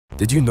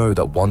Did you know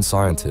that one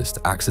scientist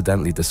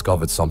accidentally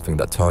discovered something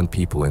that turned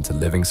people into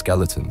living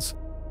skeletons?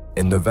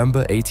 In November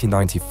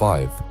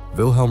 1895,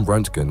 Wilhelm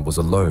Röntgen was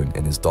alone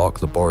in his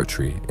dark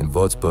laboratory in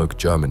Würzburg,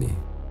 Germany.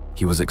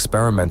 He was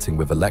experimenting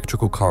with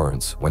electrical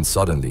currents when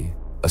suddenly,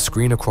 a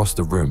screen across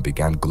the room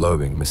began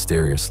glowing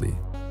mysteriously.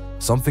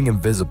 Something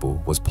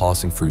invisible was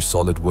passing through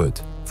solid wood,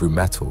 through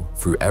metal,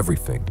 through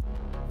everything.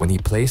 When he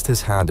placed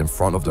his hand in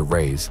front of the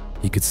rays,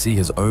 he could see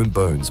his own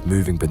bones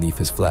moving beneath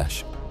his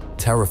flesh.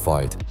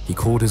 Terrified, he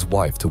called his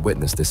wife to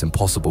witness this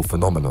impossible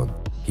phenomenon.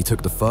 He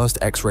took the first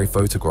X-ray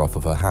photograph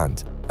of her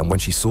hand, and when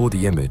she saw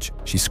the image,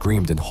 she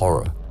screamed in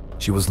horror.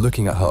 She was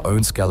looking at her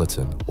own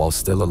skeleton while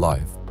still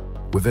alive.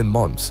 Within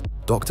months,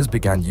 doctors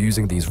began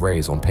using these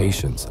rays on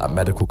patients at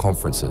medical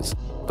conferences,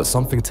 but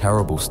something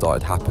terrible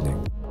started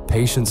happening.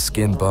 Patients'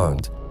 skin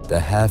burned, their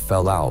hair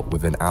fell out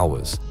within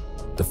hours.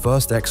 The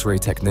first X-ray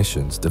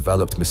technicians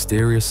developed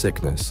mysterious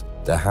sickness,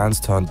 their hands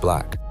turned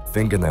black,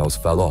 fingernails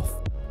fell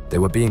off. They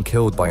were being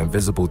killed by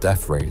invisible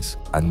death rays,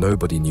 and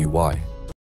nobody knew why.